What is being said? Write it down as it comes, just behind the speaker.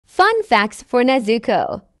Fun facts for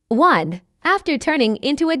Nezuko. 1. After turning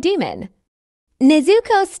into a demon.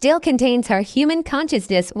 Nezuko still contains her human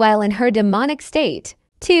consciousness while in her demonic state.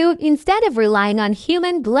 2. Instead of relying on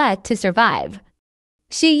human blood to survive,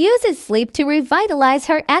 she uses sleep to revitalize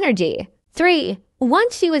her energy. 3.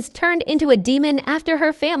 Once she was turned into a demon after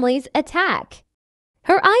her family's attack.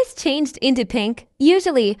 Her eyes changed into pink.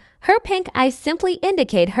 Usually, her pink eyes simply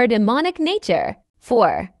indicate her demonic nature.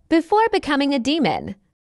 4. Before becoming a demon,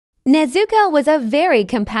 Nezuko was a very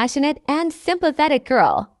compassionate and sympathetic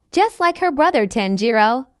girl, just like her brother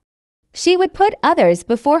Tanjiro. She would put others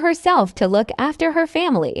before herself to look after her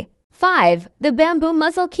family. 5. The bamboo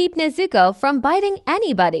muzzle keeps Nezuko from biting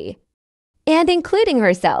anybody, and including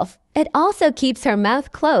herself. It also keeps her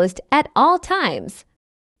mouth closed at all times,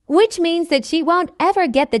 which means that she won't ever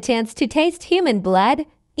get the chance to taste human blood,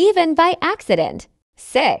 even by accident.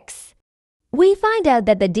 6. We find out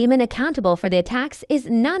that the demon accountable for the attacks is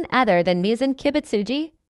none other than Muzan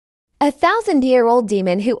Kibutsuji, a 1,000-year-old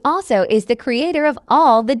demon who also is the creator of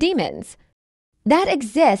all the demons that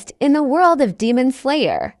exist in the world of Demon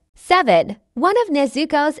Slayer. 7. One of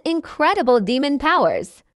Nezuko's incredible demon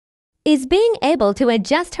powers is being able to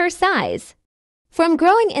adjust her size, from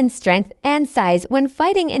growing in strength and size when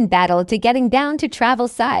fighting in battle to getting down to travel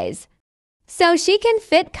size, so she can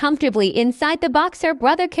fit comfortably inside the box her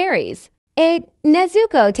brother carries. 8.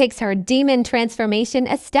 Nezuko takes her demon transformation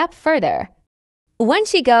a step further. When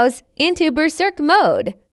she goes into berserk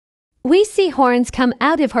mode, we see horns come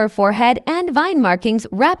out of her forehead and vine markings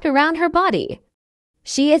wrapped around her body.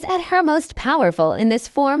 She is at her most powerful in this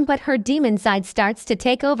form, but her demon side starts to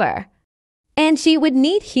take over, and she would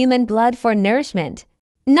need human blood for nourishment.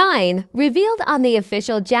 9. Revealed on the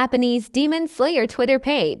official Japanese Demon Slayer Twitter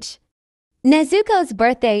page. Nezuko's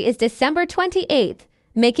birthday is December 28th,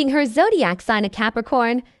 making her zodiac sign a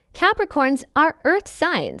Capricorn. Capricorns are earth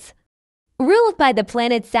signs, ruled by the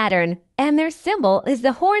planet Saturn, and their symbol is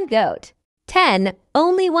the horned goat. 10.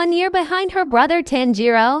 Only 1 year behind her brother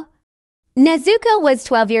Tanjiro. Nezuko was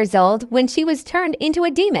 12 years old when she was turned into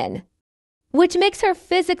a demon, which makes her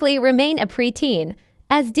physically remain a preteen,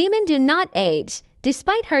 as demons do not age,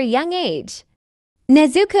 despite her young age.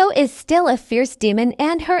 Nezuko is still a fierce demon,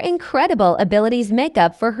 and her incredible abilities make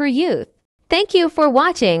up for her youth. Thank you for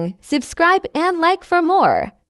watching. Subscribe and like for more.